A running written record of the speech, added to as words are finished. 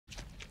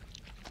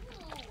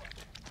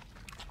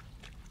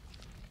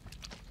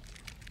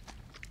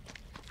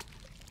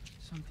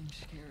something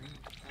scary.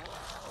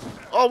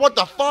 Oh, what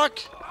the fuck?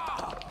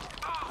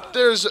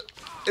 There's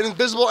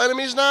invisible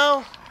enemies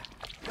now?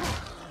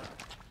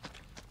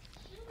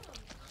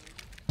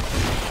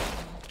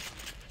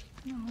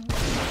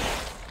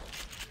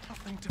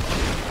 Nothing to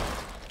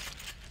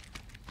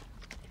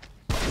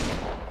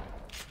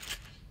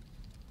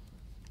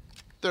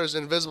There's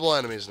invisible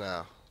enemies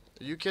now.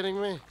 Are you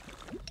kidding me?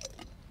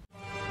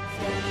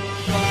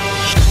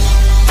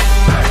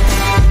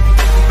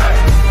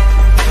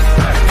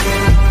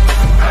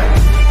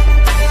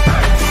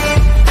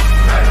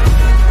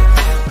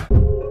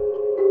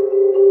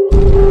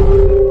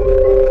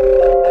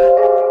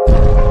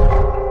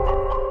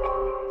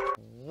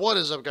 What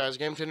is up, guys?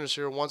 Game Changers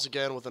here once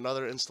again with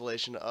another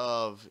installation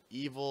of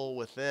Evil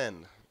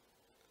Within.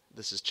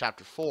 This is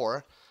chapter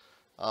 4.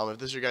 If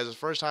this is your guys'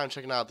 first time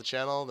checking out the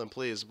channel, then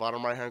please,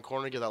 bottom right hand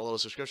corner, give that little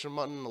subscription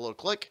button a little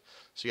click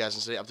so you guys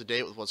can stay up to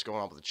date with what's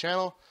going on with the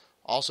channel.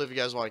 Also, if you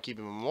guys want to keep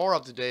even more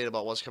up to date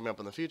about what's coming up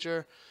in the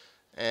future,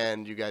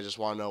 and you guys just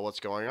want to know what's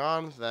going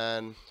on,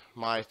 then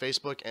my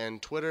Facebook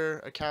and Twitter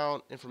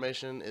account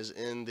information is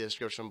in the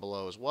description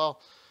below as well.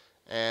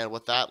 And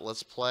with that,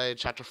 let's play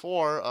chapter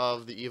 4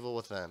 of The Evil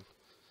Within.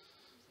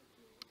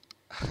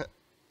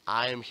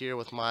 I am here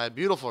with my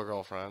beautiful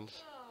girlfriend,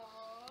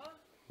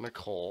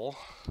 Nicole.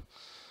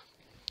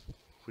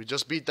 We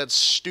just beat that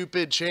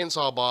stupid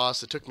chainsaw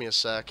boss. It took me a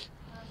sec.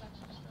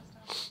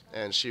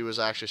 And she was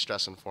actually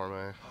stressing for me.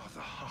 Oh, the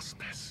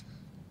hospice.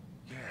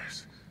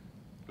 Yes.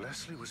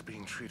 Leslie was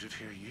being treated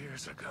here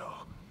years ago.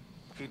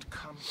 He'd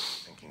come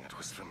thinking it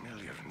was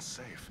familiar and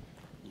safe.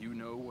 You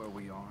know where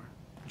we are?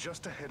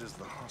 Just ahead is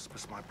the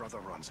hospice my brother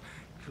runs.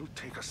 He'll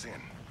take us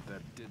in.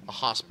 That didn't A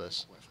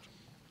hospice.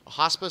 A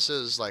hospice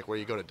is like where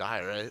you go to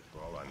die, right?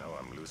 For all I know,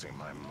 I'm losing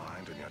my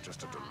mind, and you're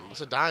just a delusion.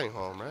 It's a dying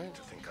home, right?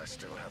 To think I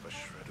still have a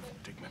shred of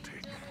dignity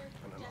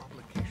and an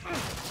obligation to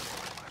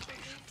my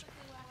patient.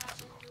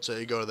 So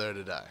you go there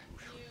to die.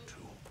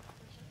 Too.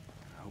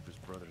 I hope his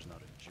brother's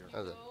not a jerk.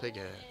 That's a pig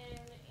head.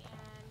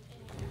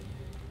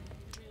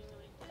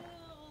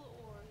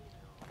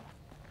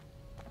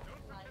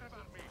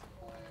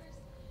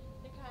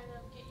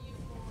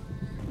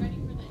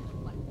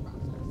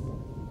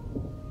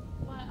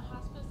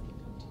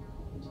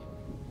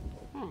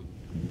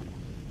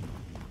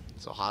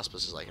 So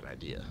hospice is like an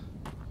idea.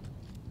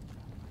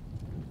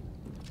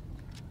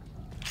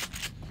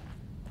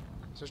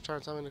 So trying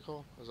to tell me,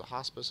 Nicole, is a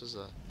hospice is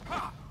a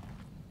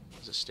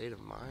state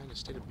of mind, a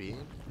state of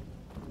being?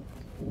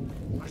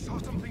 I saw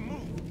something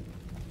move.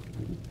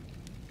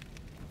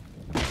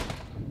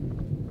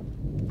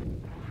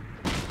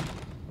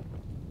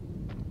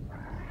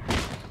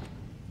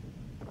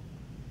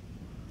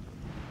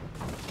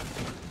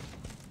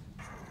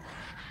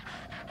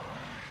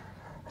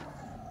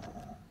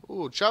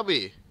 Ooh,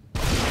 chubby.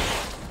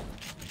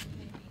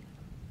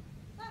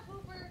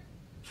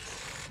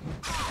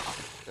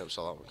 Yep,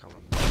 saw that one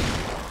coming.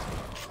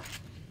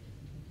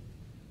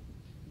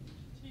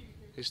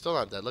 He's still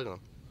not dead. Look at him.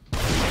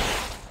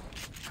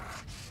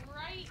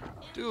 Right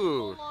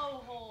Dude.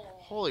 blowhole.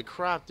 Holy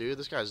crap, dude.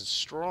 This guy's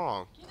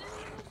strong. Get in his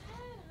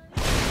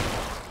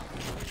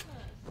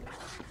head.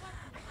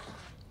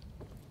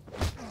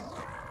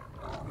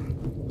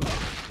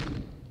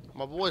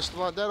 My boy's still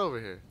not dead over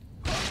here.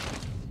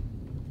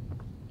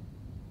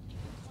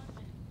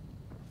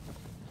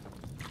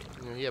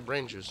 You know, he had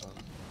brain juice on him.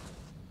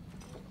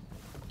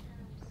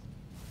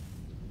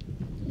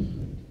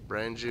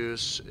 Brain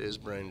juice is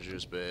brain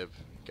juice, babe.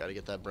 Gotta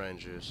get that brain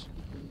juice.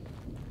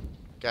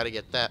 Gotta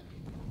get that.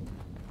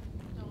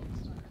 Don't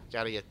start.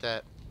 Gotta get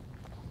that.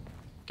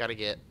 Gotta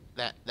get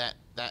that.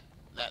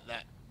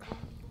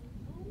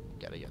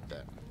 Gotta get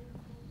that.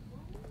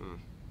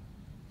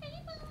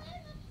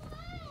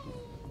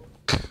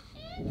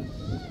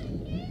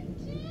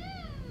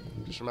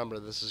 Just remember,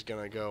 this is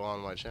gonna go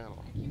on my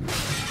channel.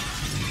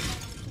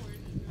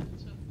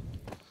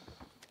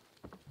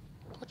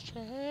 Put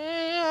your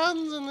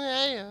hands in the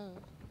air.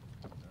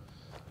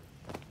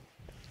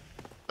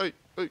 Hey,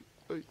 hey,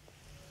 hey.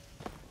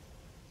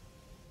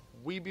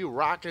 We be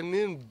rocking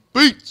in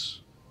beats.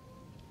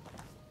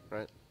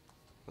 Right?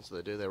 That's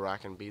what they do. They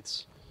rock in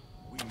beats.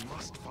 We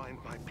must find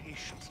my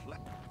patient.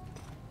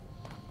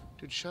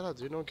 Dude, shut up,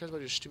 dude. No one cares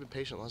about your stupid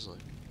patient, Leslie.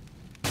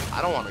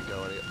 I don't want to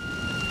go anywhere.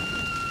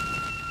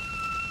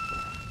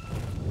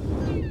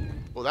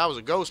 Well, that was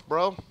a ghost,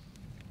 bro.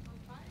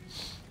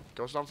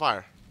 Ghost on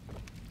fire.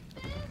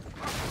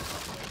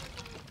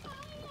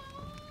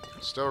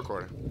 Still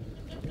recording.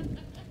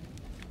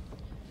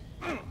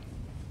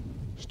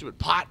 Stupid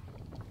pot.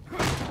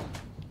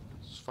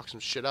 Let's fuck some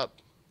shit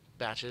up,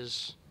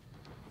 batches.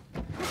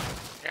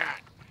 Yeah.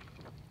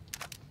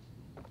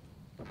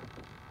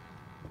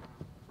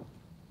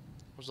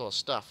 Where's all the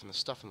stuff and the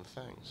stuff and the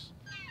things?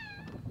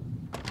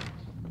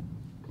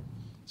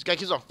 This guy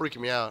keeps on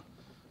freaking me out.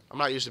 I'm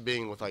not used to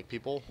being with like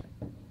people.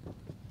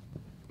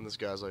 And this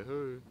guy's like,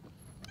 hey.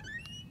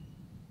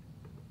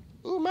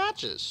 Ooh,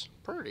 matches.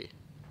 Pretty.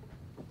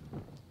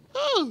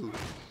 Ooh.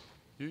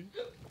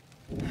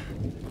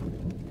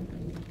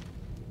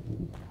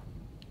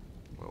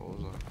 What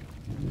was that?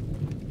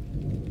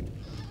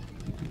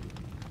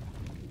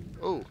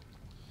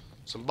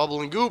 Some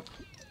bubbling goop.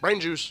 Brain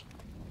juice.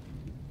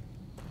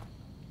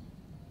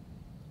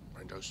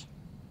 Brain juice.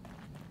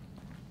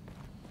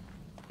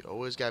 You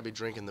always gotta be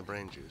drinking the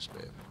brain juice,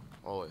 babe.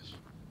 Always.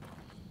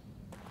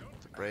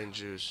 The brain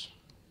juice.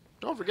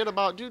 Don't forget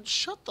about, dude,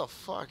 shut the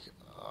fuck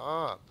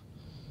up.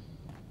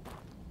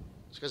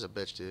 This guy's a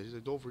bitch, dude. He's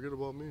like, don't forget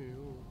about me.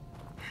 Oh.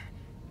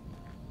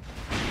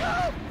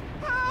 Help!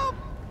 Help!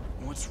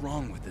 What's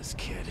wrong with this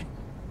kid?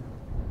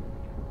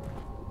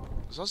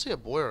 Does I see a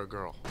boy or a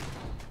girl?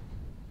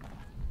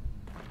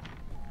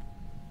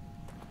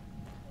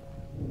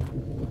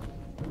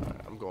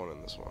 Alright, I'm going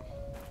in this one.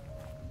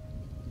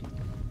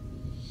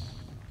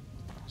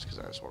 Just because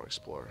I just want to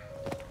explore.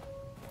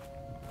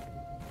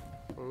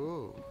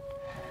 Ooh.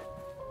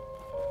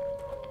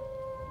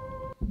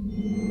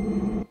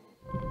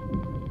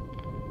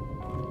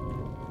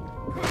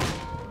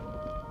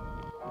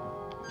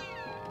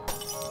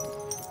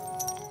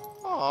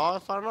 Oh, I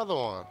found another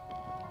one.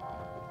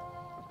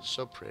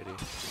 So pretty.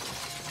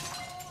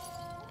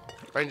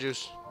 Brain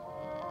juice.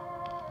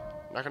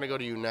 Not gonna go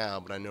to you now,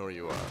 but I know where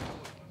you are.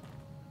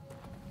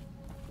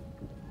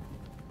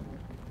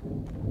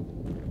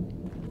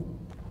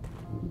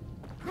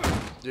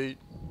 Yeet.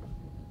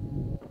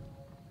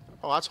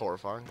 Oh, that's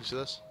horrifying. You see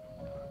this?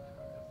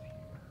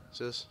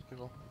 See this,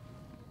 Nicole?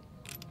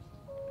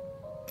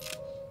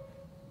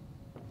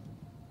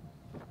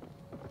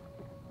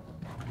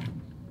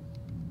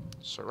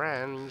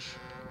 Syringe.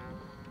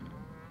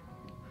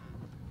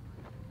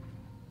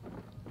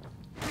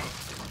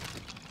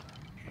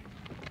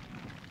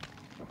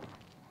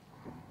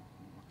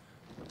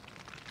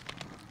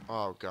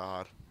 Oh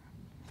God.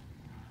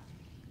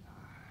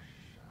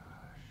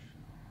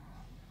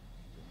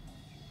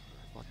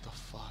 What the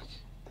fuck?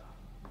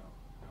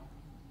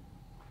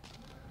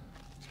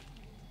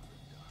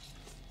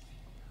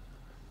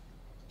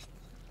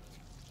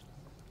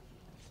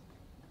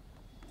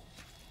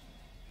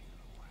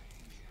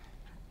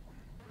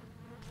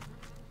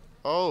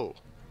 Oh.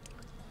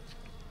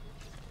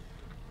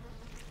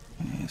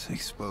 Yes,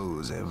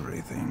 expose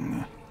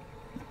everything.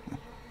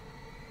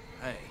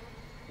 Hey,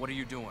 what are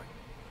you doing?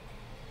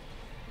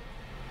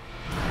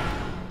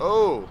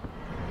 Oh.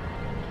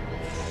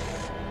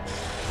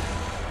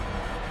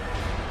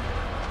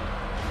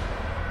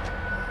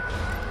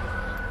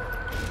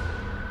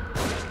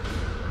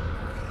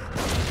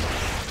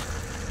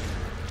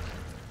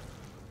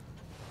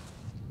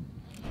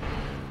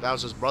 That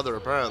was his brother,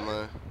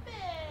 apparently.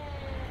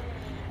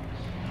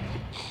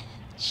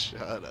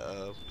 Shut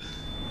up.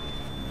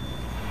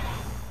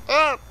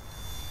 Ah!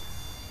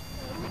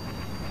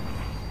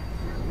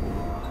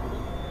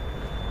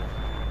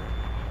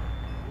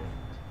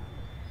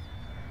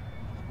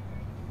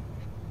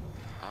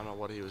 I don't know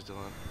what he was doing.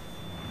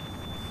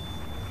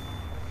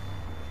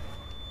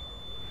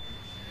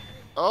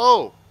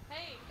 Oh!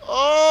 Hey,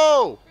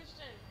 Oh!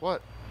 Christian.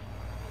 What?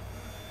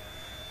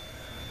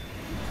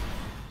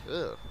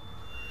 Ew.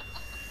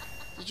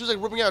 This dude's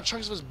like ripping out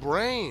chunks of his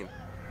brain.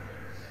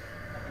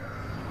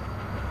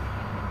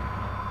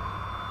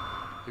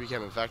 He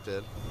became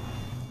infected.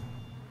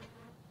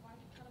 Why'd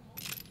you cut him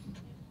open?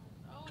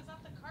 Oh, is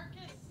that the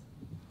carcass?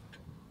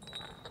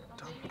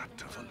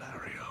 Dr.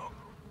 Valerio.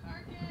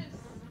 Carcass!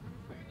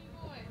 Bernie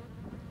boy.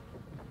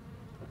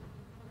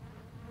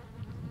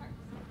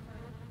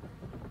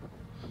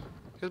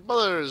 His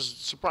brother is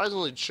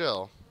surprisingly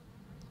chill.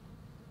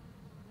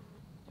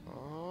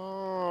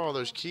 Oh,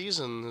 there's keys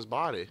in his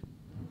body.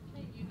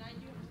 Okay, you have to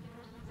get the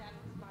keys out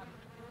of his body.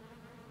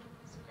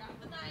 So grab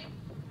the knife.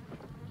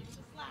 Get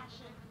to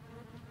slashing.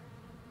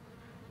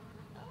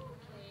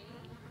 Okay.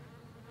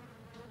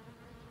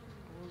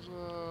 What was,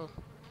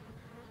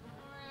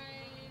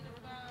 Right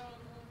about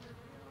over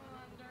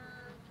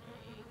yonder.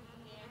 Okay,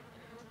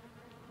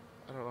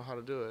 and I don't know how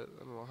to do it. I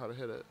don't know how to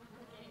hit it.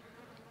 okay.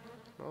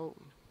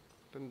 Nope.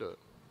 Didn't do it.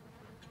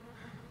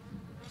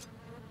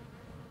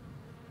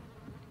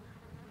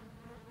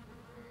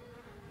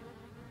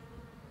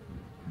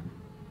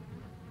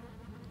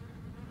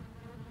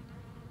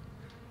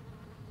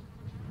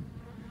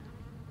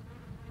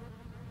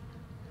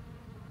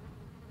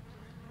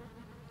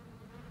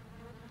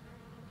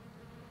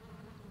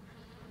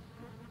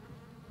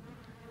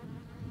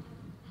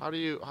 How do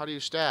you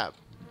stab?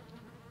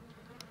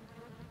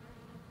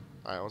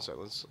 All right, one second.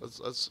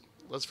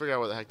 Let's figure out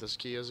where the heck this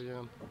key is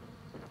again.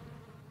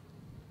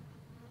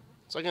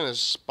 It's like in his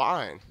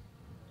spine.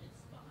 It's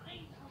behind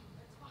him.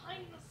 It's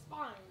behind the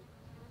spine.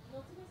 No,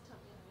 it's in his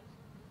tummy.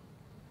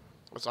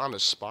 It's on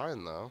his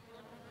spine though.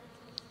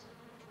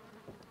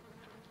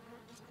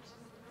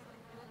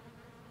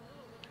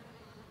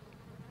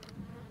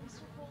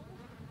 Mr. Cole?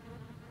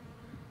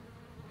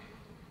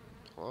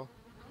 Hello?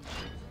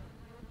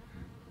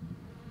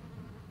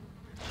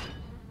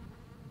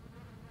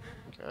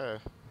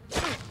 Okay.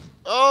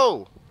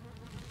 Oh!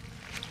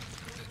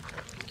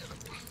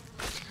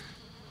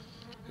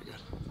 You're good.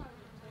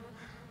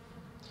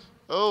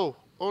 Oh!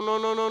 Oh no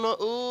no no no!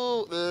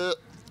 Ooh!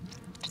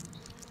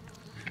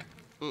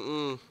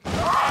 Mm-mm.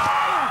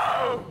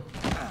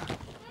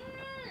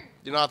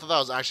 You know, I thought that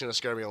was actually gonna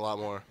scare me a lot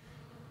more.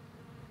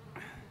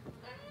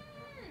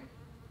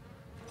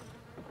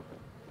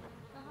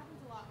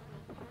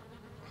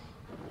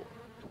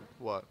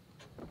 What?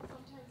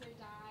 Sometimes they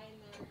die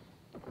and they're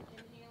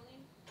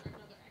inhaling, or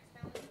no, they're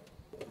exhaling.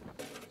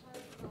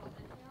 Sometimes they'll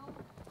inhale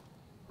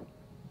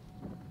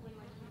when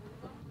like you move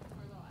them,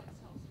 or they'll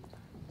exhale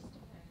sometimes. Just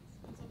depends.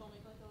 And so they'll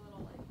make like a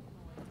little like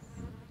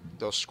noise.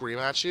 They'll scream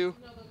at you?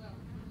 No, they'll go.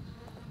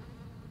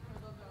 Or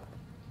they'll go.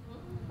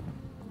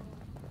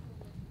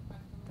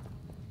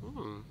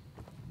 Hmm.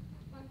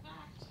 Fun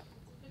fact. It's a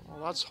good Well,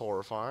 time. that's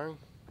horrifying.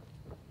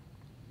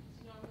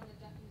 You know, I'm in the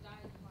death and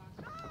dying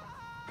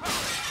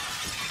class.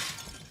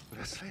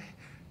 Leslie?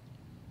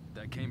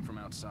 That came from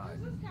outside.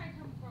 Where's this guy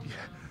come from?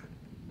 Yeah.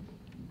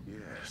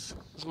 Yes.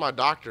 This is my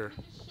doctor. He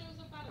just shows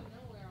up out of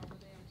nowhere all the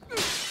damn time.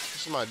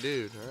 This is my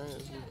dude, alright? Yeah, at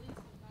least with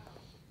that.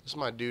 This is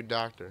my dude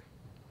doctor.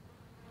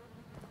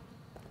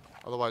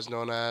 Otherwise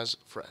known as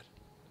Fred.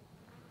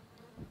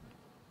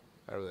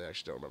 I really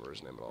actually don't remember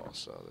his name at all,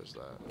 so there's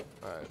that.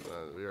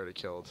 Alright, we already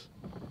killed.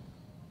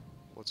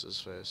 What's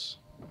his face?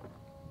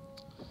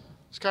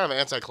 It's kind of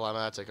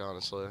anticlimactic,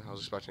 honestly. I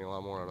was expecting a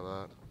lot more out of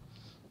that.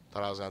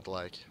 Thought I was gonna have to,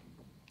 like,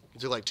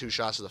 do like 2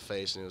 shots to the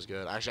face and it was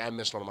good. Actually, I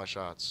missed one of my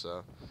shots,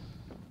 so.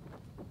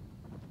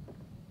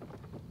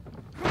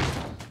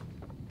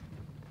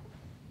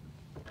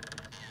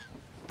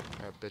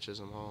 Alright, bitches,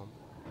 I'm home.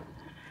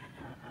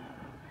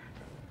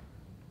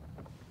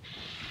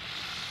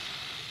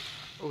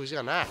 Oh, he's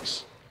got an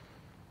axe.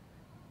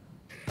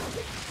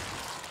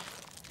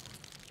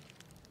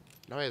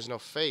 No, he has no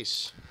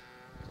face.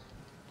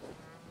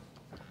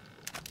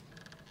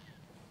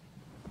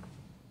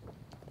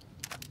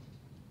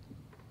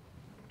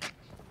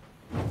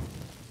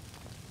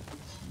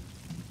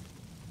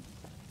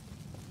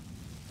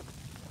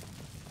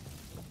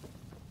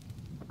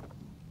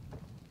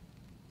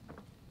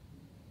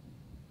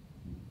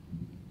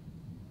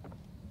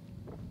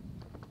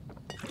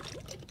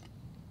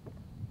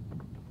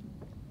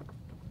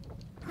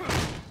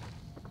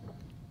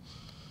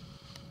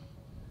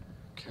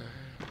 Okay.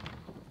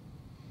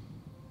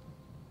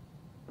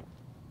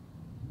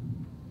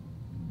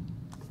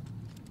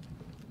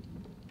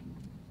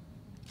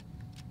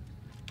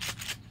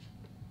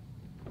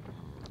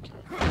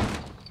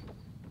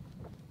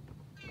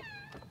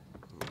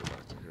 Go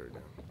back to here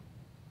again.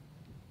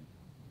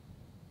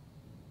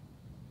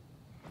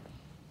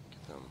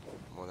 Get them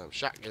more of them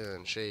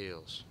shotgun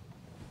shells.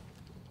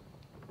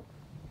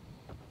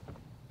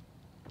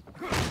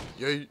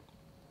 Yeet.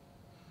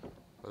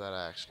 Where'd that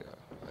axe go?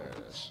 There it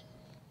is.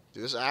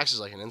 Dude, this axe is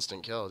like an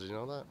instant kill. Did you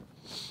know that?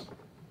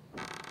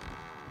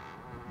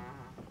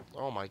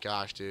 Oh my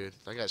gosh, dude.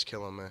 That guy's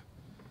killing me.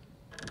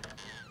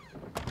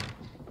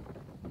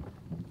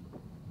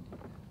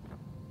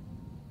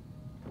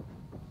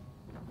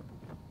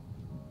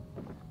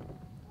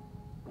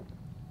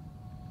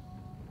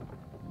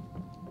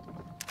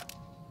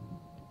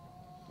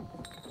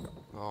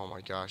 Oh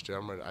my gosh, dude.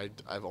 I'm ready.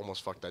 I've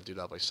almost fucked that dude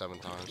up like 7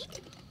 times.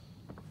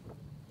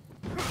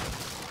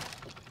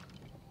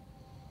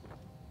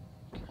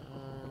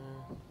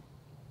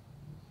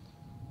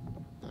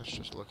 That's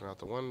just looking out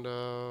the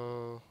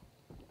window.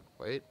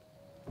 Wait.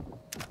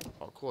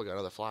 Oh, cool. I got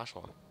another flash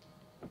one.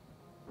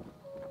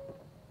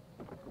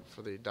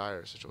 For the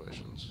dire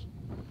situations.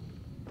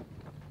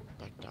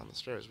 Back down the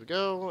stairs we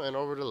go, and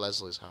over to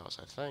Leslie's house,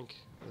 I think.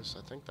 At least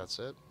I think that's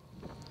it.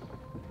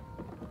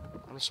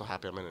 I'm just so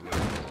happy I'm in a new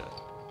area.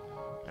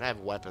 And I have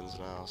weapons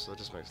now, so it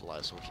just makes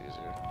life so much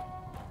easier.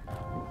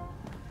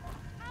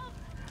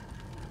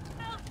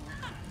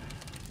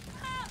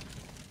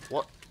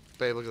 What?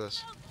 Babe, look at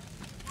this.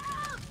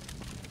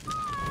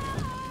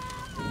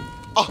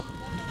 Oh!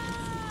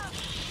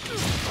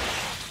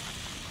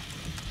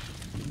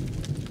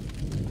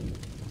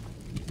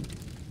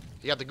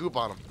 He got the goop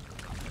on him.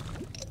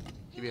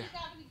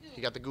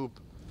 He got the goop.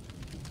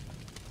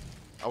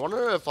 I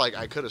wonder if, like,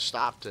 I could have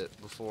stopped it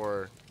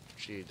before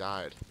she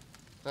died.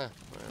 Whatever.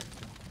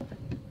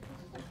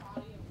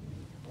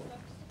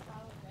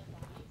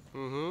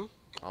 Mm-hmm.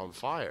 On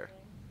fire.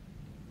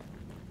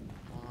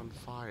 On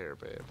fire,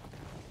 babe.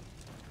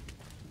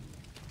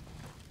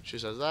 She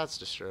says, that's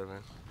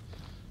disturbing.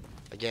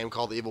 A game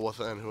called Evil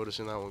Within. Who would have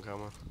seen that one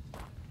coming?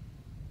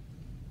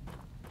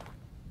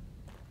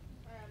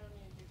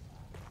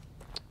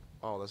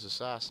 Oh, this is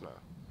sass now.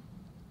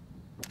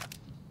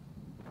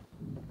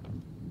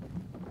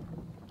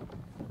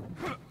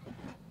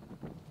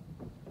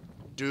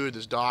 Dude,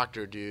 this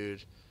doctor,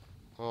 dude.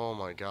 Oh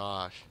my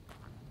gosh.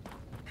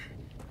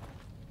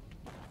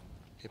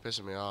 He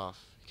pissing me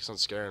off. He keeps on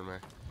scaring me.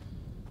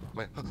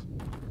 Wait.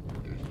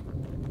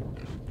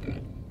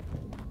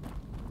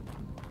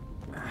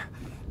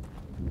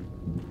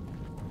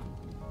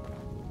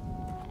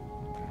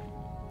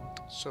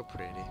 So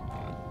pretty.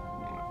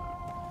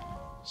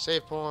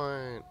 Save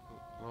point.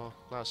 Well,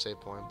 not a save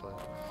point, but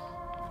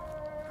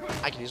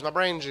I can use my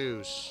brain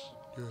juice.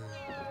 Yeah.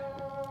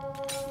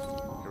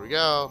 Here we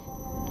go.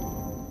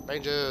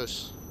 Brain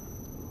juice.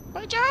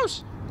 Brain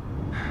juice.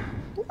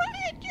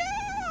 Brain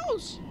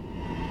juice.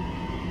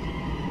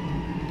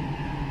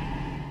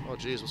 Oh,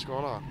 jeez, what's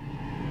going on?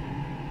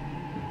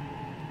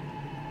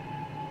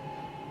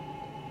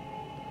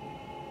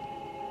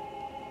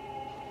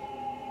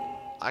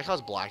 I like how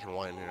it's black and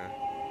white in here.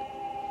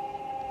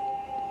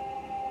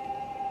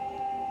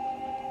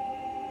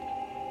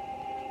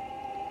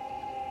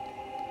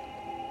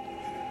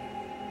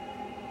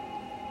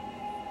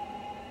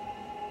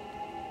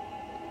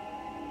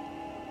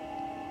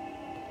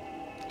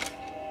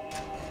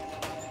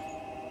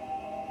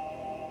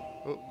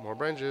 Oh, more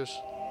brain juice.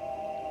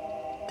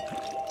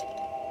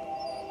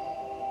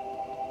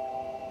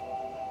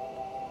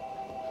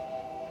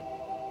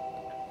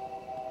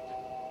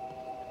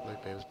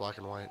 Look, babe, it's black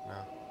and white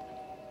now.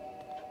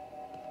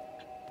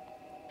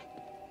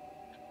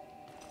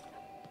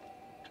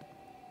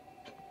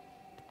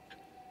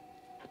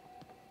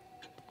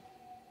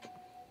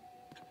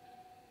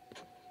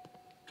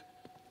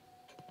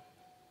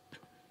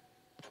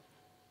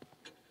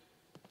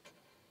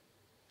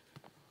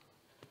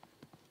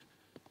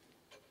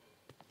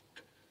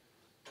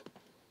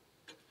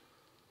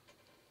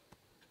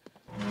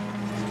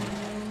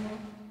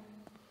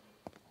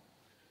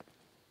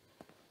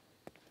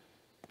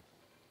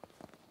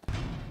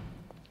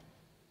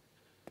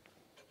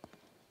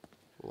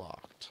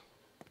 Locked.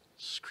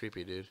 This is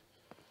creepy, dude.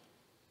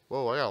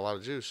 Whoa, I got a lot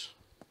of juice.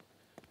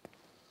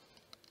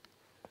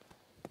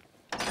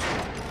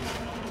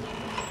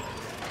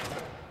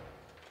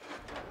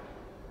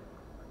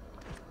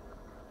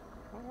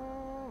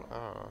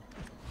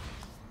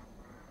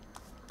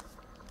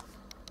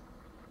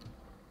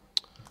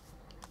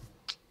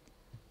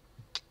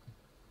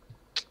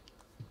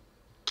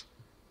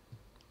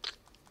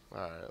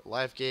 Alright,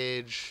 life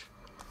gauge.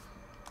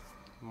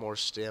 More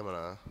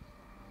stamina.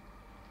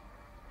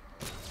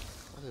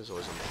 I think there's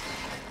always a...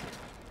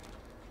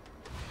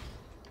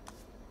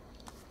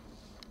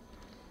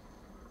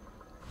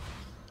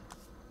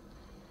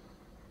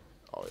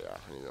 Oh yeah,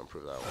 I need to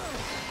improve that one.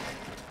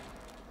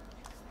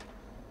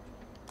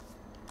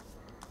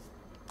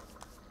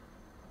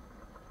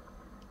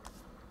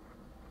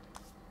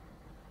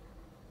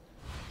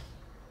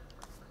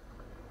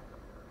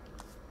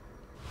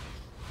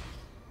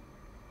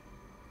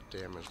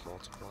 Damage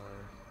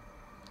multiplier.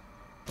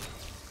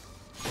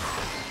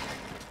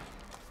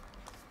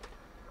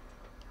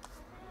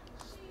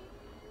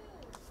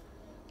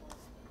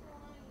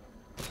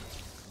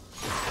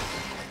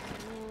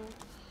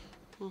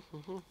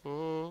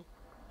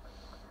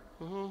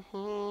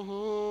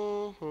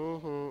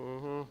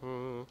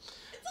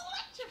 It's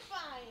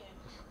electrifying.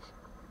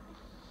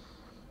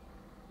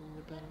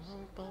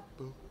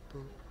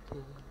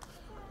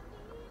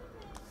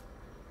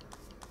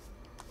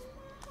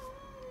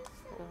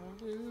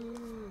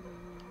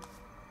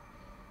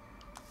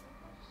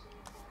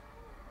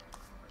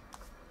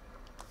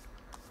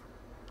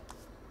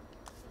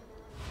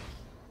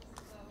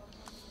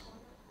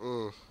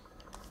 Mm.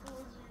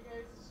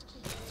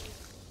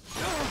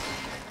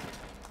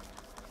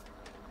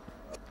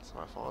 It's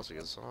not my fault, it's a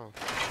good song.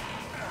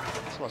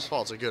 It's not my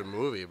fault, it's a good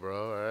movie,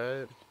 bro,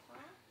 alright?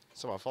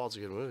 It's not my fault, it's a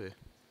good movie.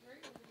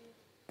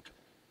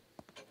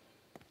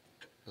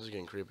 This is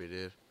getting creepy,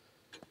 dude.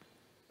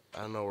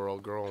 I don't know where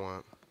old girl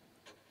went.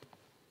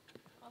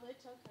 Oh, they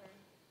took her.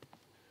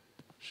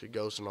 She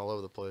ghosting all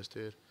over the place,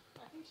 dude.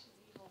 I think she's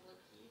evil,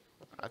 low-key.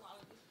 I think a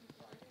lot of these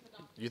people are. But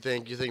not You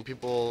think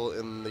people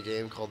in the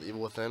game called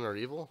Evil Within are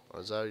evil? Or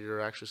is that what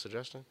you're actually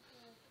suggesting?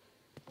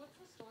 What's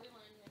the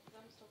storyline here? Because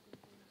I'm still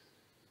confused.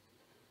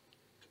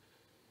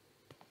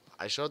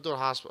 I showed her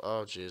hospital.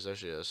 Oh, jeez, there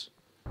she is. She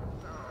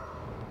said,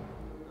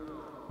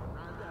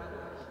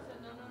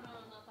 no,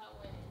 not that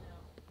way, no.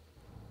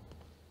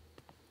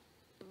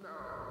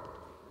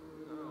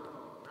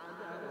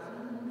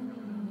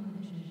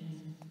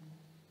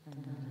 And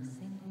not a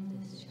single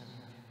discharge.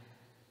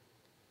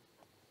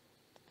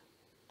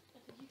 I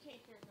think you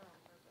can't hear her on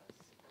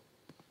purpose.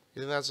 You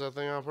think that's a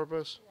thing on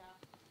purpose? Yeah.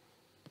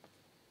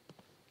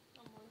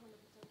 I'm 100%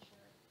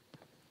 sure.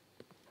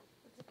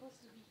 It's supposed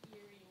to be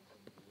eerie and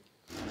creepy.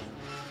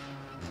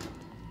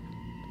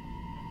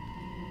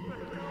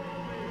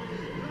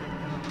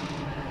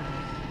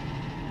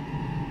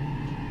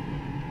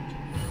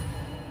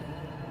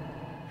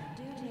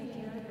 Do take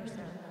care of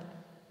yourself.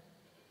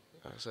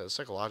 Like I said, it's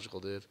psychological,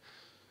 dude.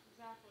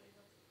 Exactly,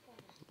 that's the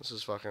point. This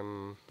is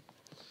fucking...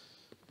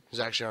 He's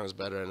actually on his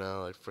bed right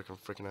now, like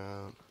freaking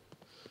out.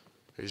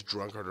 He's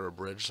drunk under a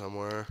bridge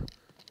somewhere.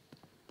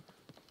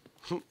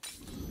 Too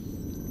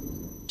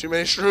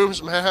many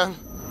shrooms, man.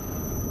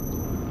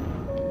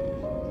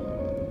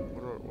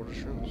 What are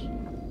shrooms?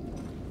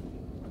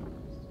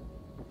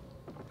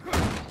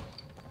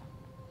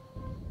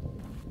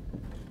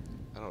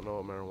 I don't know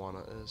what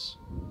marijuana is.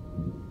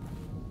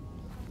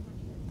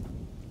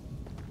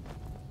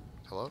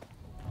 Hello?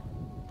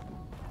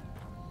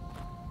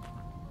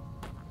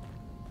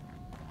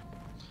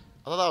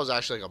 I thought that was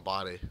actually like a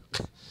body.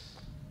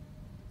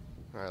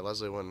 Alright,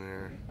 Leslie went in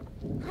here.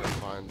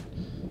 Find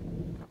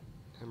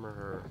him or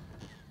her.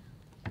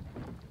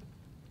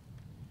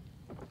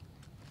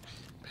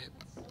 Babe.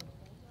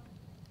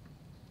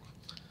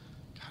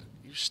 God,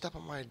 you step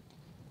on my...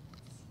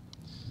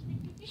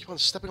 You keep on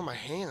stepping on my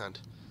hand.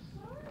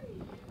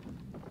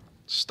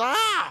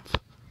 Stop!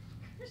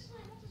 Krishna,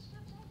 I have to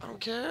stretch out. I don't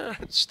care.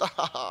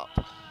 Stop.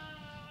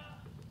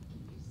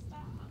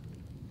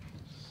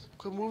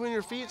 Quit moving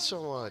your feet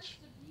so much.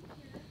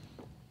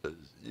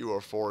 You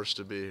are forced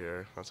to be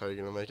here. That's how you're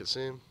gonna make it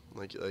seem.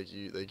 Like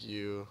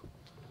you.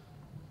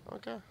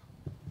 Okay.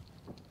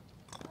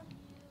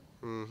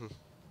 Mhm.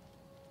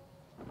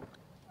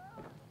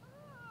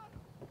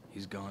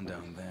 He's gone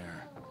down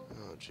there.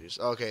 Oh jeez.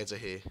 Okay, it's a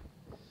he.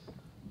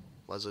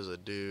 Leslie's a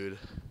dude.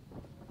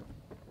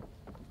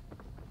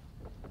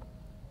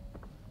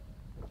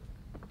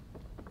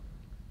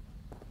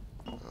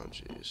 Oh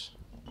jeez.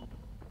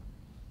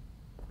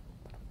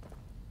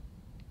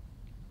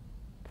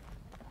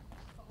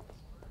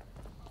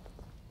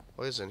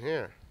 What is in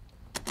here?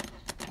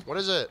 What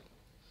is it?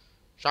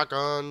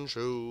 Shotgun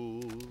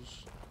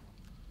shoes.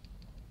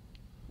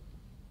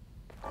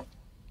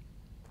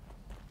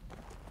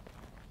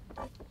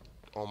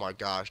 Oh my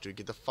gosh, dude,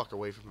 get the fuck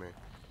away from me.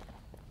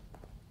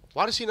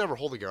 Why does he never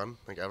hold a gun?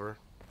 Like, ever?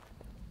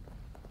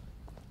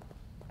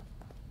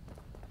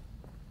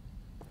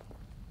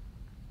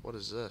 What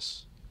is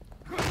this?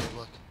 Hey,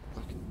 look,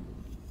 look.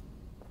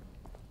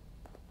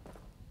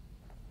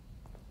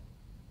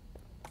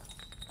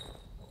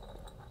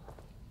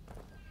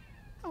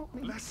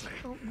 Leslie!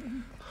 Oh,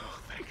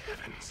 thank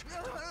heavens.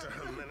 Dr.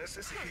 Jimenez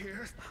is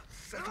here.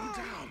 Settle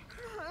down.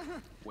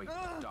 Wait,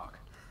 Doc.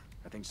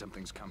 I think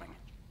something's coming.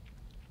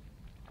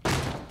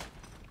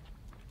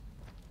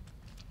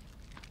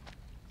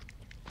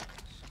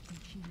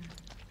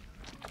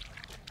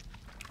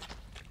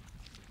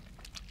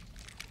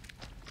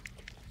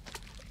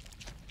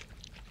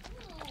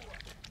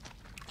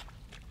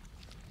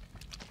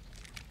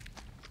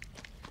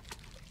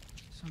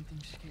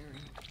 Something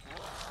scary.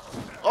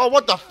 Oh,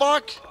 what the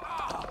fuck?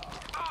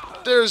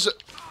 There's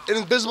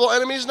invisible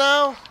enemies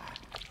now?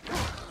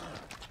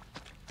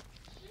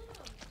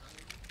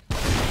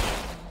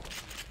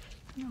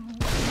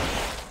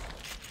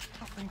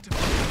 Nothing to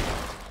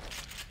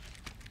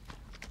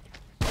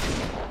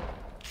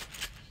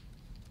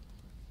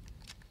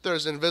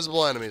There's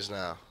invisible enemies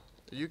now.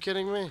 Are you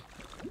kidding me?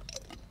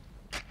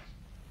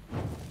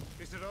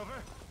 Is it over?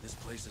 This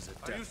place is a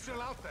Are you death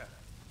still out there?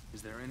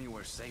 Is there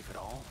anywhere safe at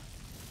all?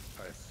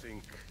 I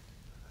think...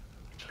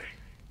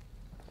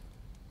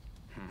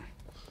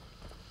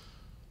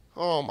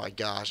 Oh my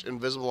gosh,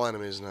 invisible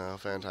enemies now.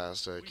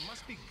 Fantastic. We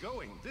must be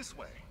going this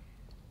way.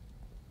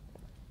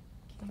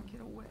 Can't get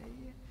away.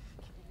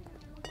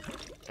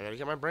 I gotta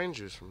get my brain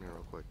juice from here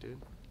real quick, dude.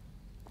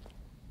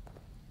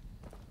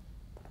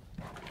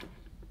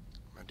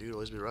 My dude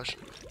always be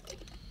rushing me.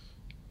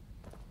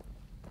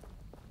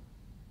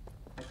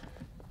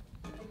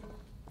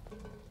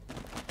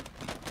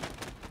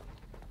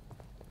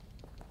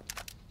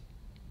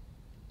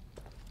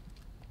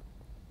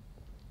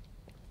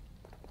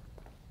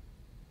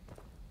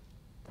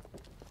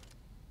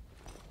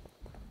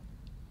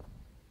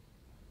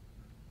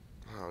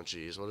 Oh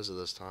jeez, what is it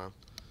this time?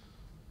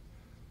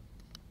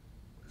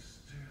 The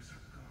stairs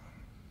are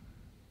gone.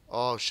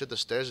 Oh shit, the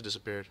stairs have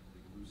disappeared.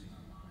 Losing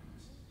our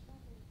minds!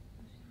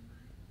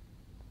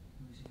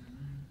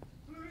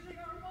 Losing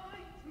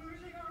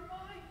our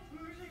minds!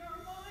 Losing our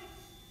minds!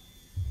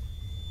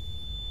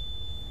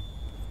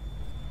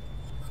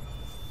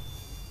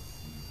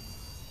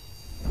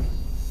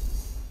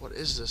 What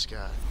is this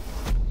guy?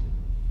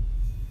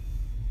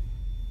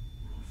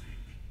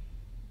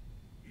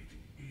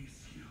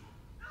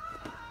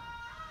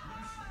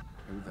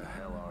 Who the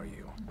hell are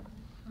you?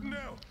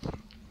 No!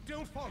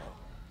 Don't follow!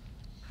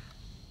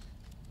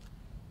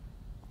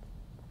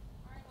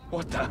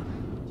 What the?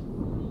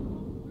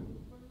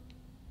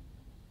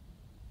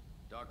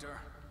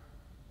 Doctor?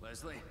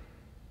 Leslie?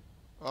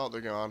 Oh,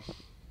 they're gone.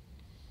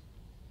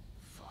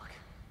 Fuck.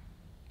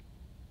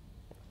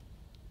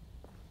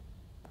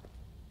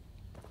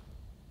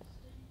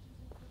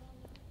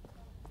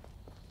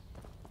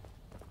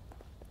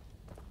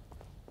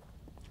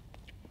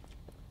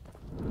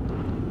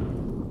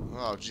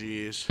 Oh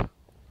jeez.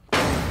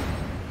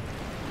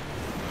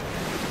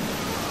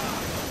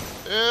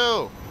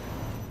 Ew.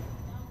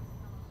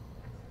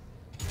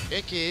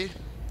 Icky.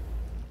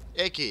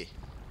 Icky.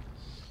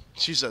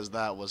 She says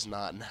that was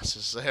not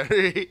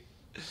necessary.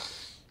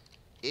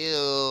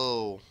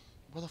 Ew.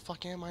 Where the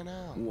fuck am I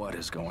now? What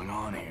is going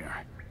on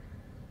here?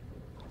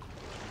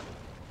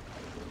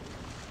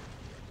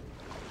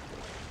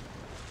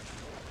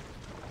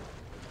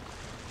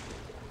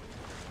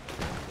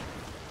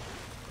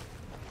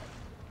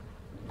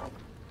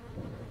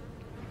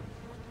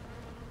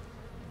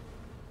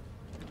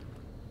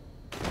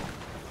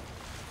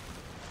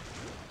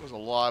 There's a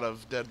lot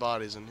of dead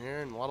bodies in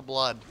here and a lot of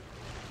blood.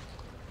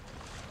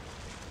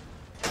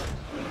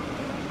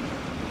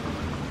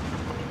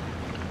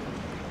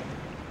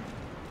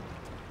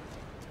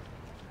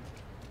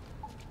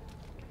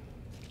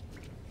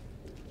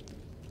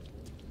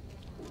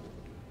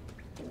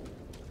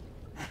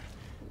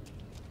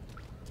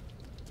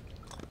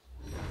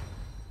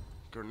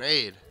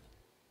 Grenade.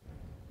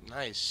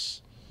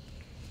 Nice.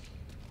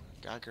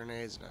 Got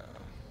grenades now.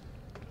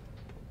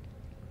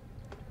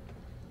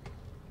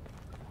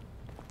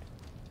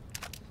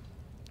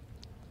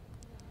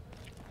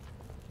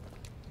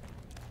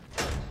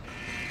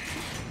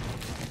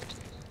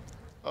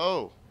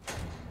 Oh.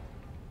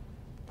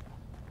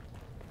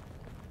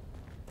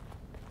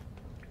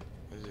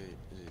 Is he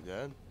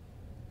dead?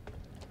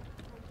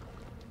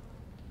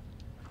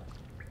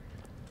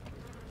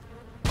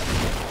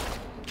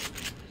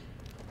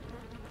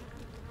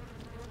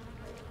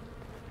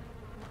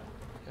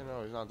 Yeah,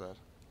 no, he's not dead.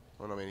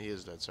 Oh, no, I mean, he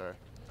is dead, sorry.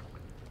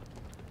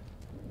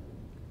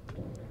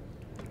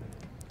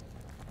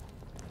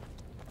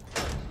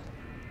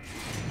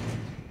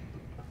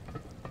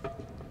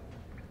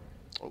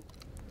 Oh.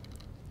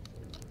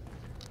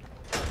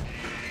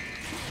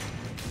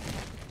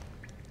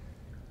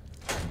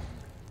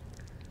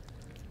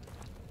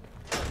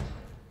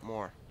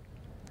 More.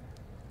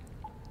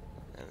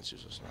 And it's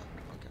useless now.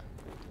 Okay.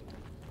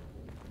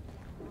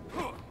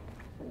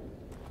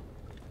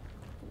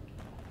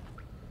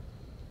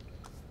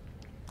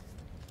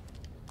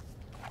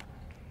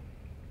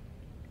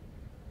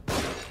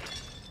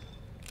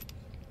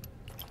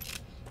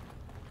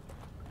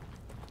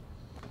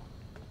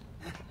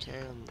 Okay,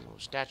 and the little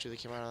statue that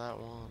came out of that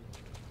one.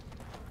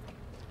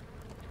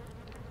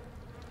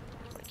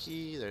 There's my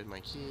key, there's my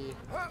key.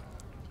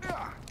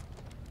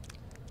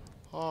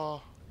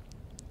 Oh.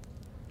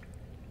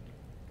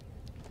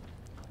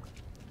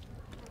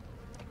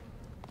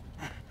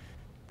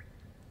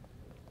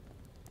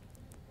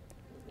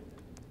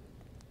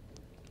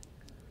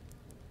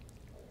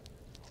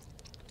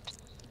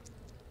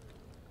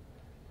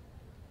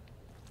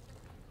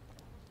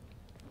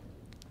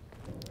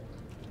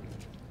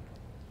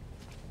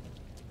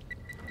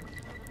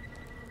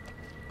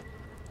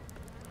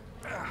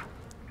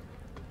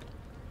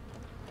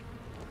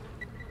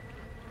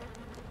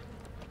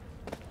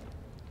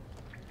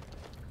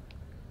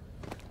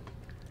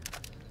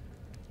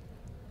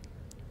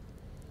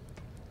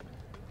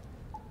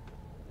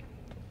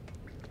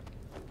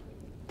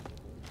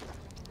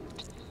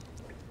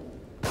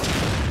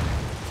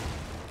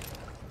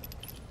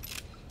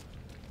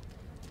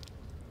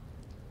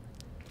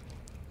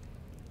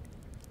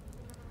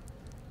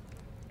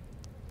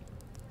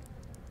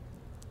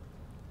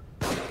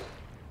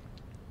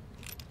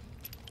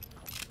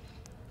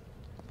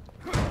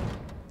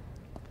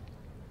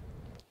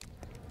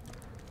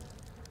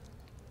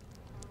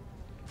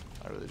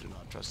 I really do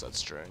not trust that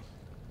string.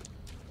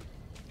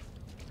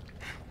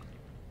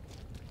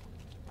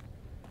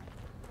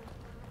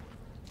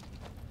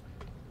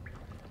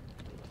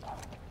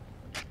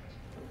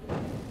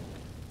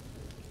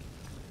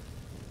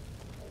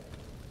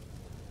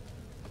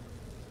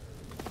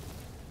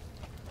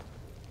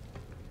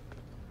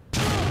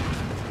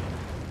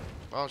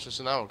 Oh, it's just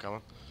an hour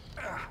coming.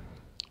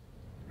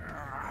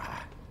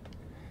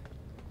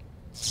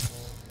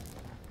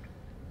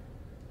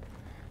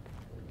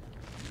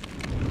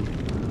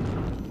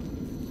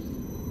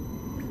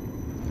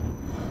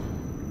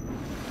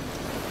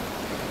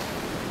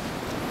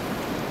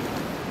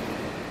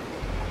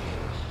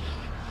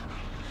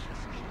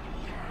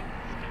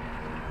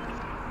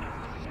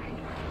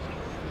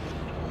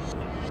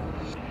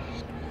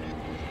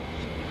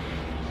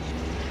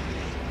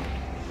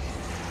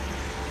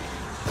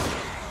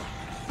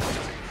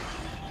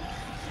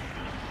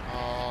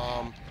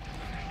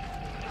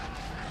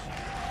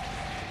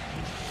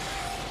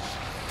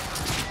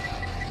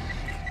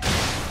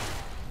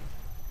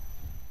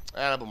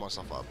 And I blew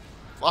myself up.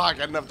 Fuck, I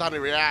didn't have time to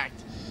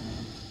react.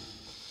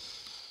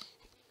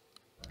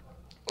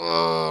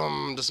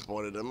 I'm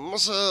disappointed in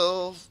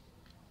myself.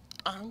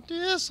 I'm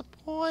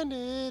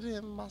disappointed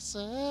in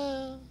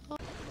myself.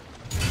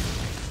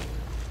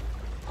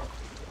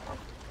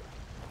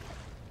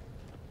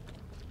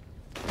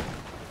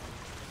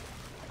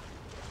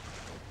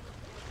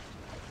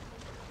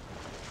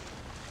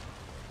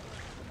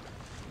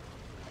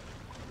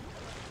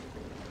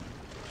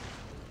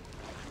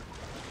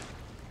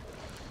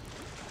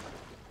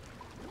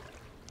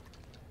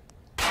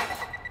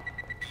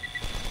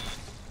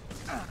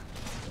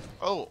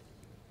 Oh,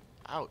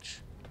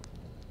 ouch.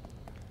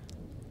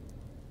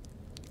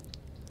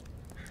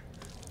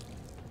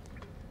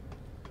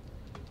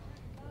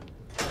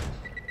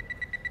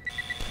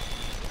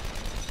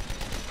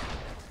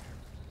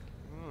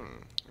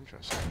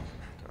 Interesting.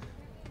 Okay.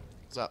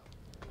 What's up?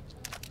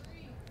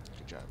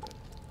 Good job, man.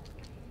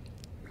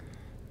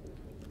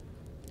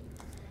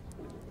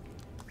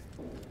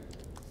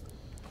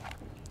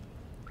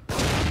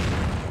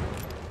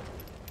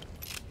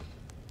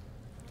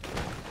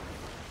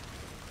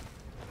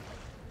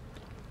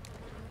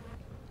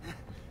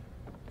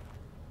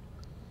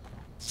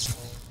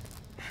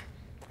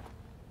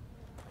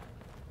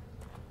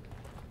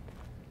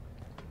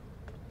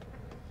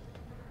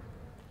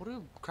 What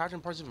do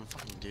crouching parts even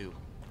fucking do?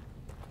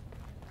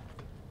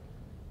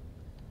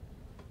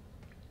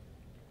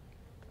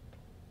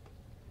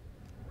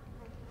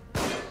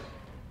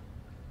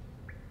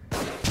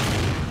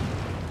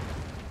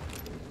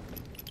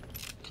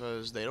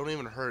 Because they don't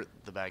even hurt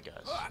the bad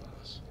guys.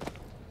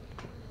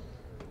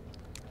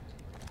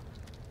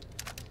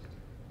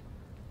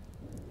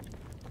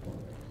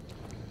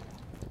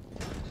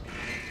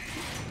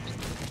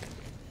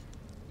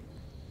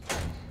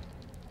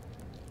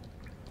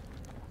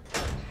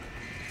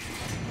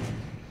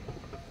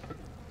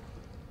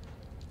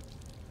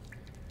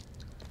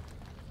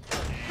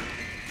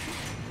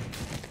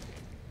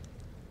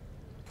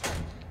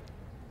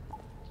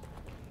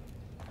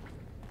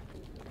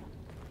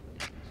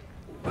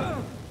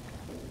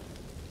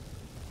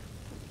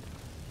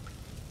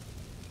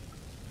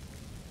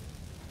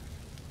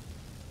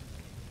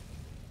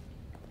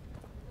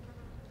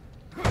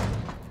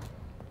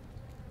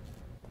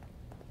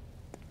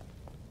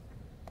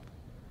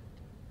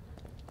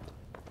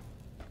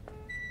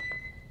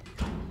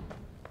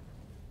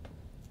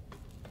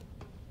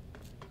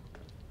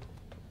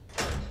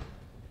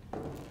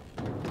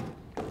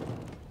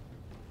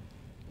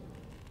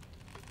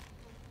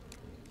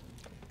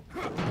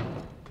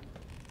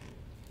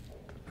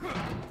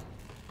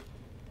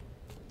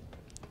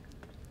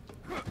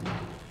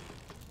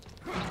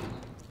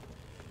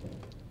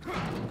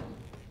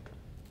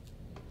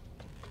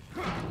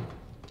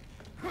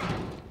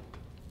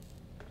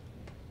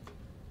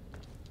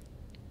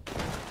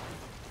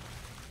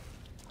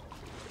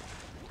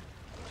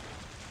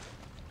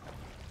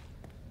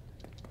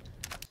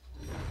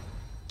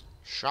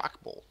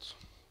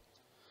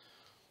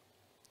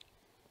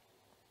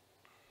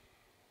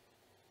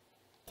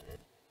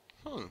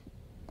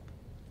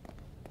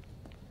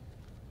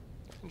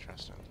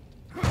 Interesting.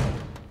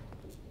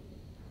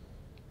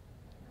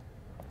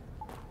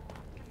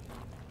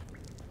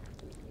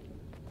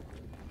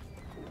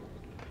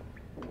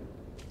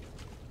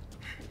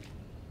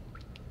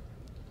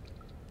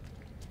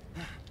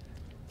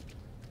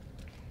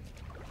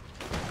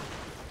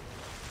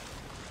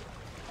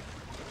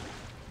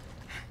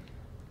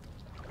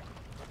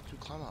 Dude,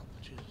 climb up.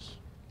 Jesus.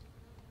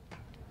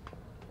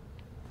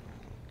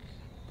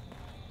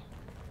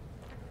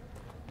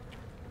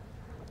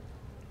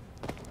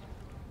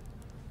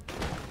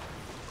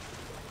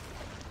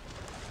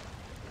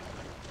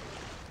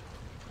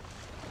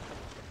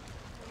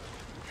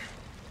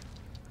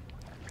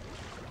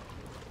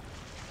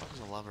 What is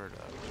a lever to...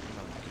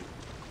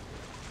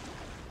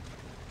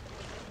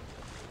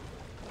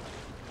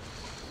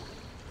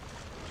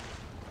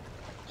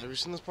 Have you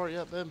seen this part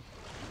yet, babe?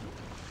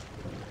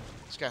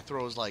 This guy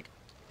throws like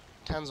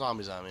 10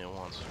 zombies at me at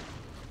once.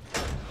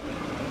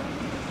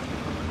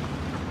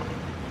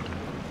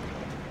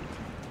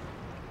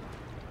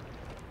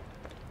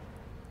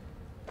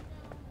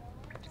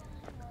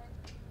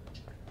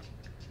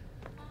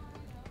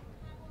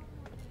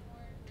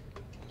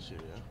 Let's see,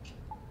 yeah.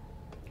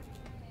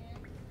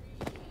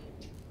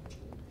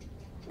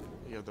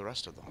 You have the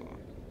rest of the homework.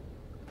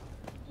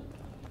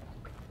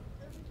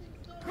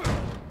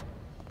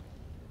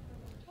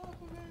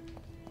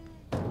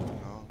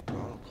 No,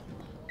 no.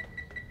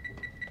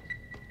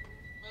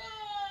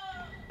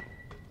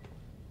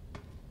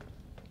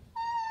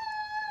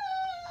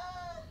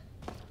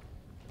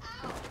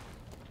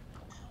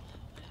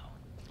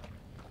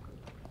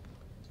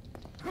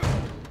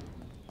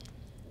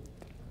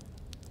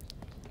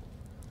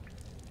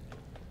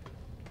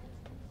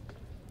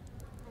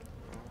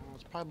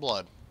 It's probably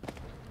blood.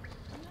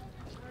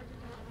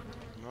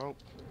 Nope.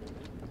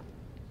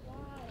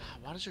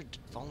 Why does your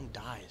phone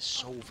die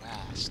so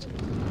fast?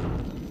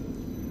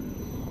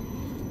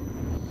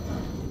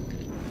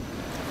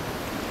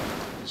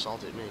 You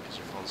salty at me because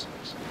your phone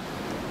sucks.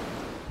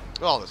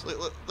 Look at all this.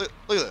 Look at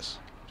this.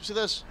 Do you see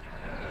this?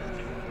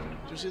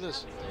 Do you see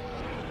this?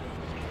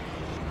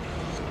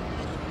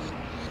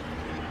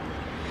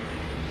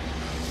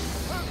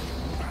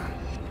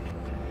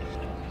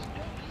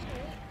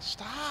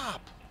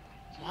 Stop!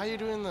 Why are you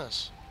doing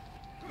this?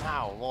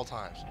 Now, of all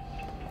times.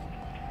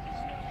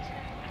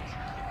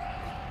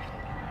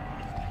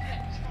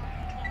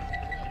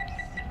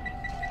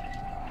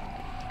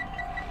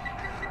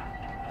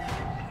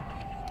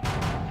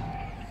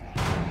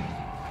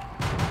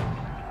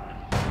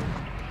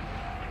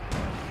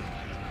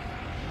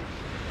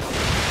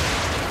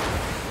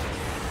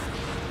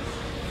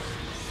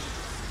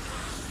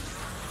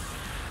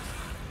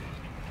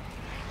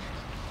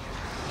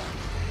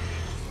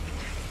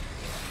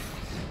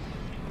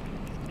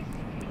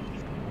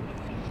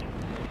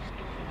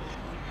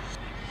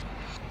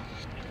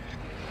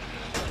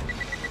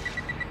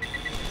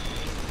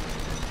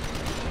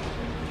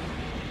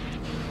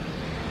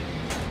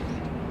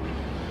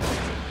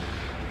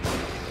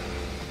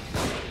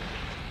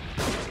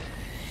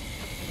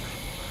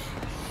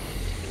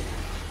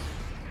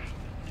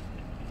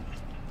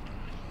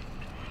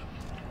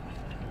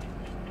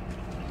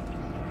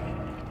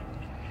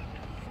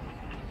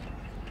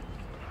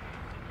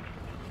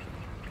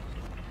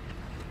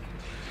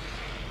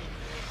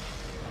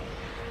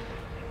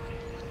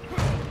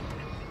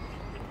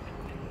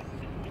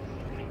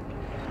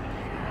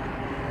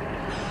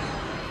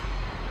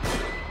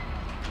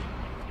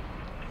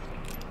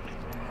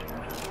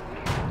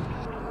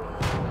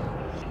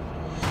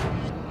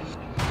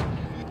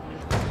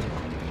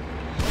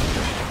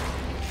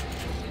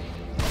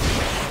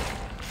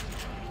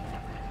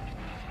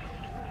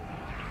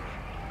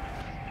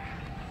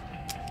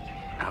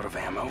 Out of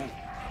ammo?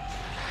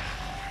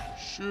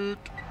 Shoot.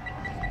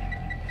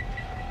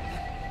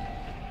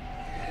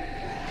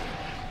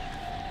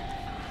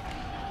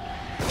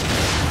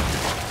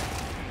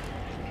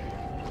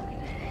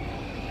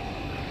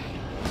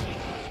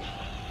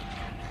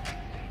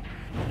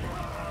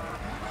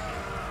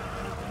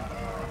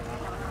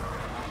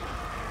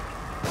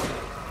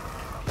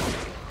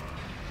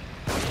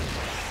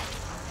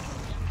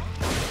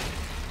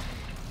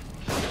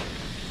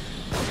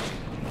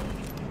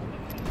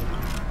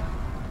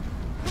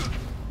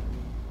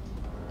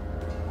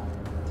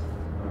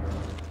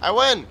 I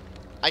win!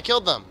 I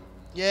killed them!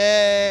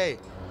 Yay!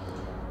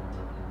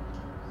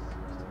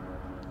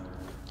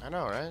 I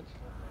know, right?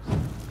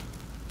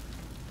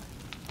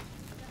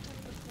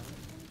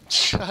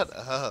 Shut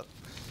up.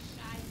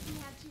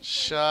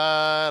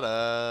 Shut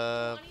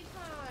up.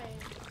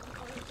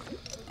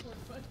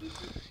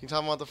 You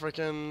talking about the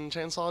freaking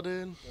chainsaw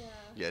dude? Yeah.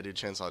 Yeah, dude,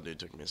 chainsaw dude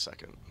took me a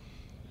second.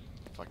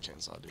 Fuck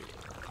chainsaw dude.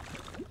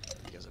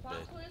 You guys a Plot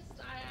bitch. twist,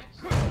 I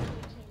actually played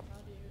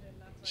Chainsaw Dude,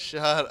 and that's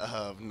Shut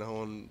up. No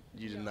one,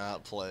 you did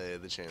not play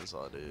the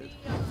chainsaw dude. Be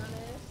honest.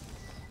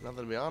 Nothing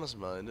to be honest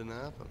about, it didn't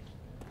happen.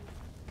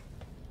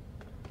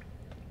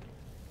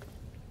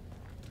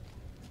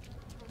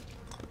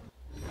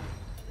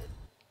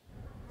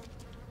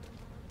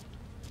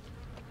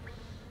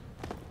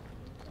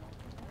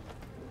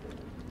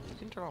 You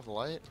can turn turn off the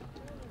light?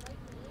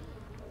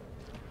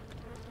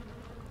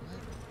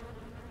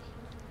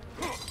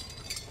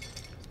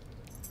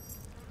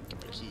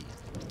 Get the key.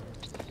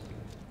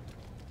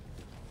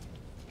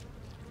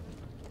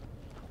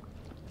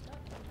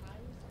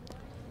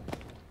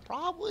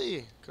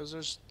 Probably, because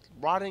there's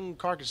rotting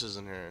carcasses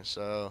in here,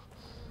 so...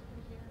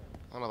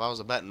 I don't know if I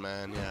was a betting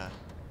man, yeah.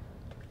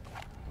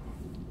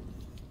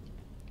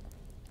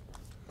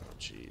 Oh,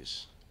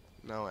 jeez.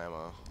 No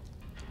ammo.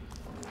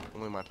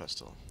 Only my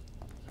pistol.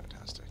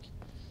 Fantastic.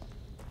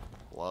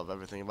 Love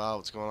everything about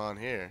what's going on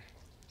here.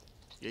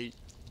 Yeet.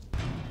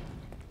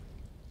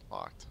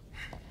 Locked.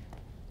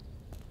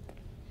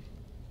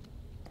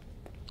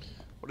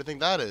 What do you think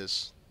that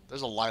is?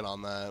 There's a light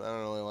on that. I don't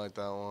really like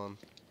that one.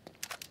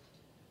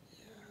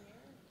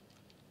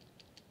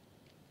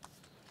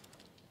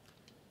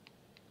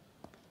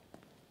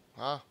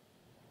 Huh?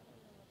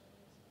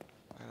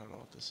 I don't know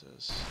what this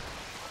is.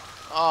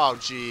 Oh,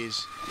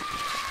 jeez.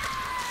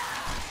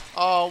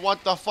 Oh,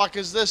 what the fuck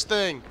is this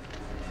thing?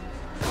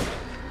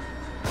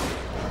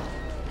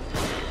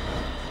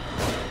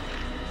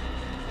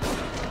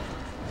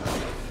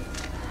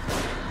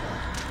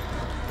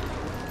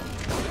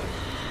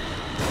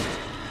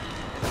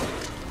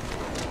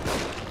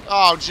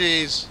 Oh,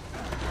 jeez.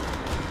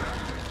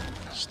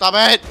 Stop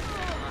it!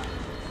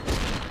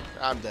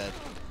 I'm dead.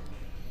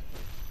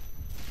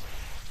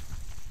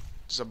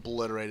 Just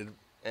obliterated,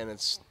 and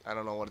it's... I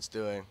don't know what it's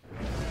doing.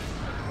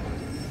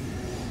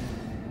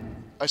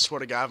 I swear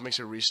to God, if it makes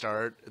it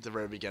restart at the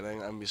very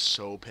beginning, I'm gonna be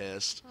so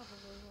pissed.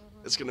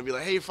 It's gonna be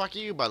like, hey, fuck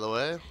you, by the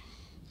way.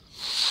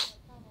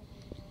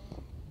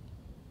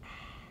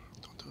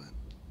 Don't do it.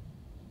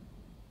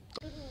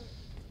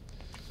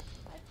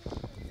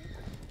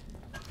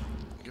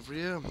 Good for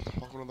you.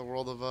 Welcome to the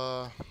world of,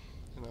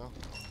 you know,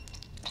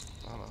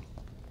 I don't know.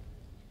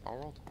 Our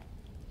world.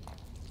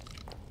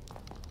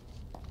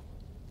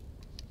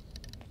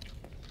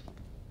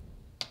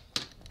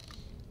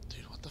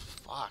 Dude, what the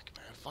fuck,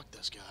 man? Fuck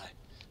this guy.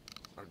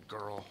 Or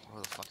girl.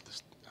 Whatever the fuck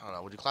this... I don't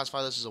know. Would you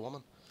classify this as a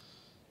woman?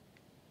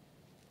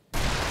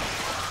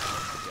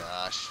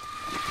 Gosh.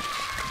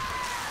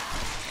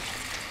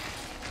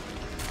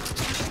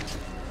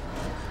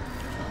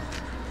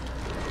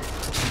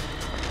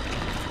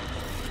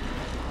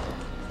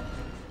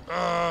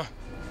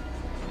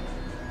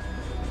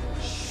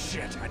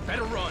 Shit, I'd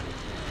better run.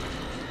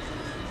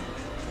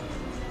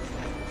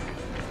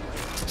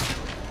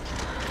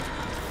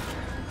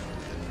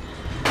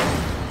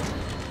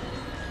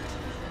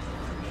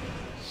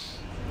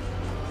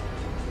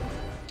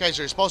 Okay,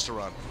 so you're supposed to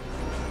run.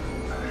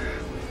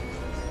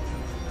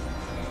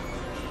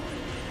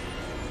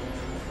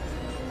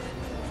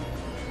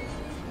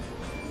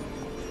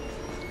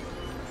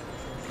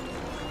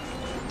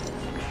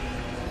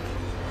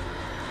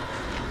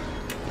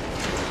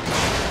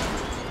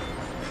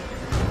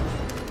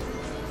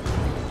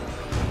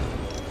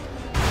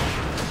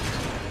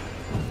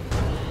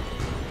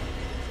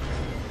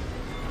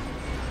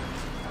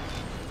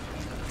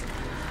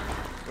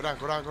 Go down,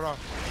 go down, go down.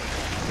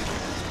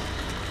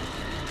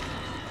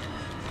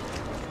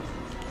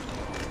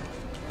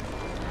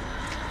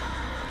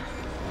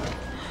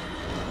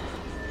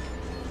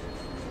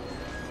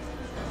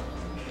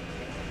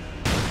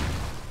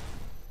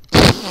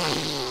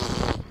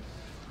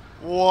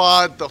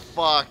 What the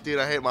fuck, dude?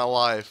 I hate my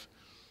life.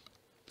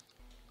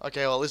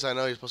 Okay, well, at least I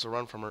know you're supposed to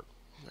run from her.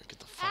 Get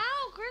the fuck.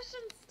 Ow, Christian,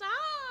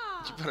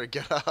 stop! You better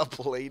get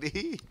up,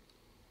 lady.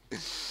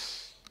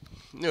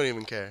 You don't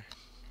even care.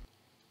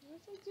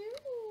 What did I do?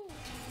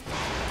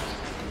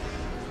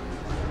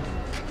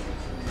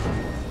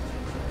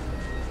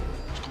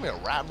 Just call me a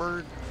rat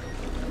bird.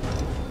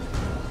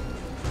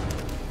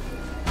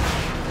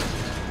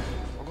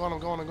 I'm going, I'm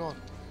going, I'm going.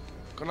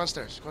 Going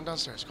downstairs, going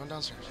downstairs, going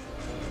downstairs.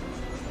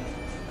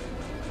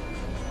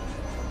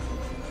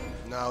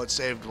 No, it's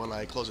saved when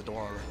I close the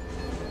door on her.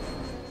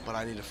 But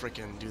I need to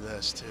freaking do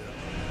this too.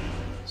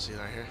 See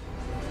right here?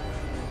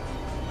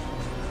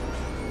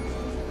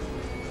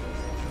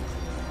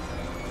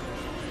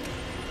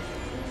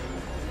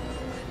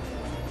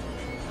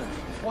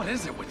 What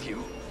is it with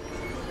you?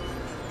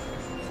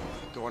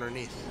 Go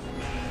underneath.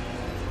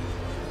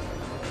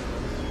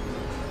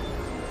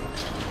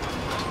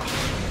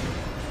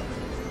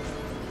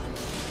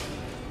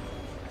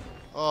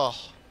 Oh,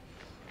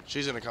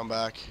 she's gonna come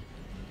back.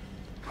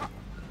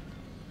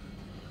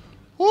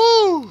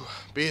 Woo!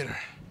 Beat her.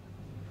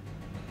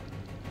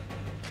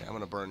 Okay, I'm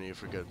gonna burn you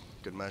for good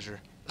measure.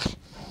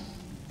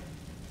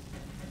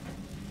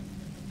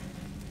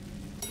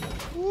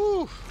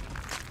 Woo!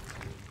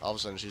 All of a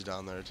sudden she's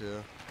down there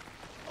too.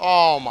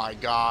 Oh my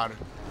God.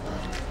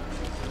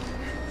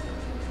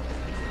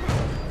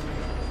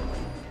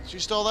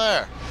 She's still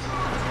there.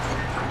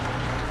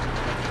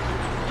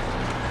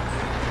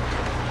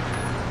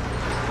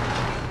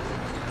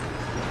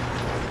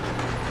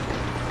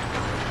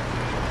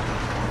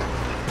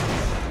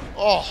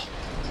 Oh.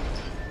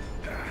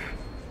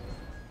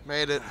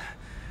 Made it.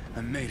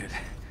 I made it.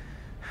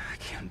 I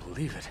can't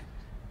believe it.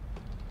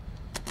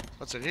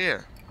 What's in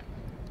here?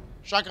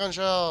 Shotgun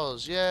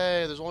shells!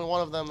 Yay! There's only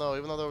one of them though,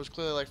 even though there was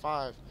clearly like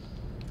 5.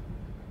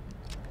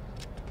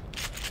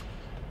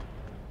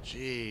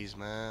 Jeez,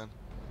 man.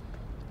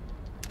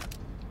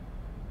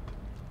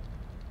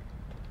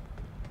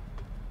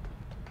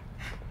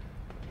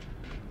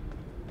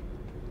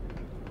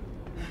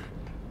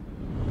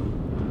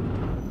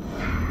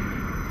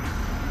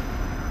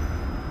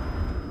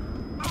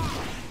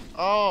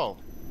 Oh.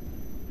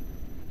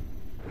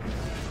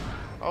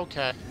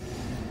 Okay.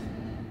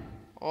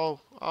 Oh,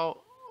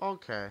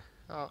 okay.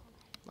 Oh,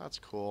 that's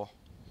cool.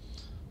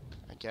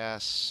 I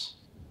guess.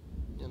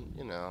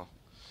 You know,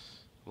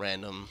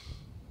 random.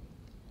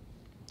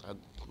 I'd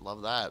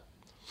love that.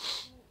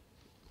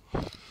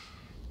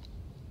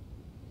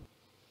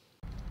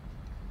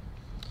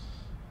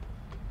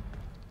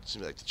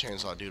 Seems like the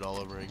chainsaw dude all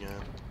over again.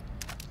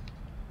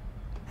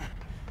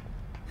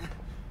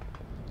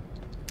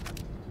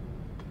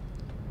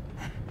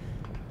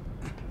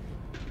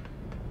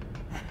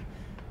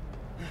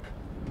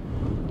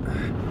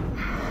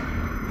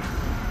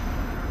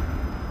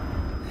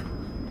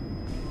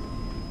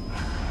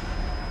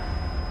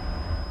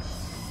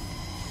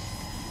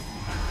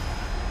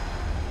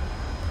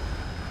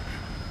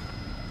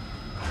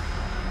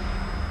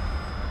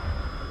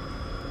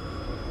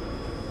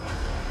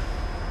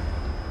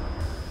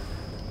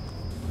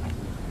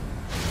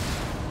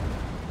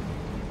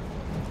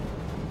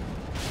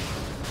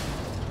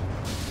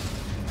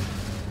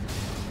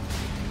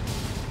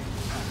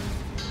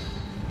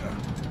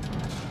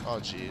 Oh,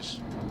 jeez.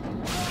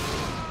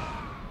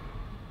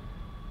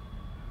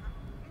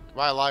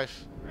 Goodbye,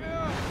 life.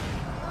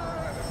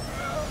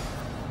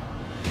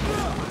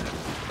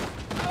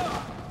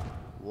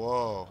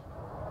 Whoa.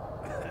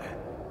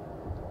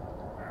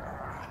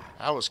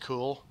 That was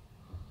cool.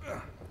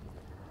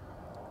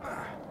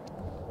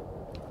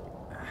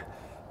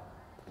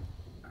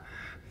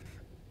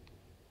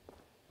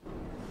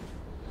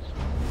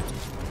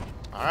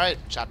 Alright,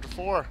 chapter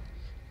 4.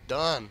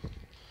 Done.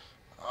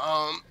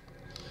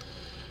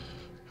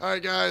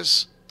 Alright,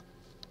 guys.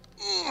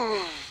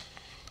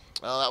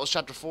 That was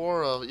chapter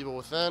 4 of Evil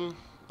Within.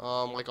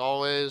 Like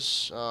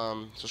always,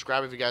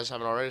 subscribe if you guys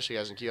haven't already, so you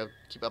guys can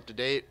keep up to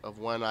date of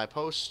when I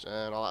post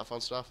and all that fun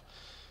stuff.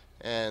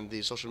 And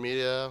the social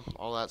media,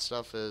 all that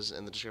stuff is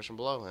in the description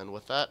below. And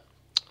with that,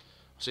 I'll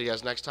see you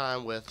guys next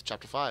time with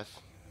chapter 5.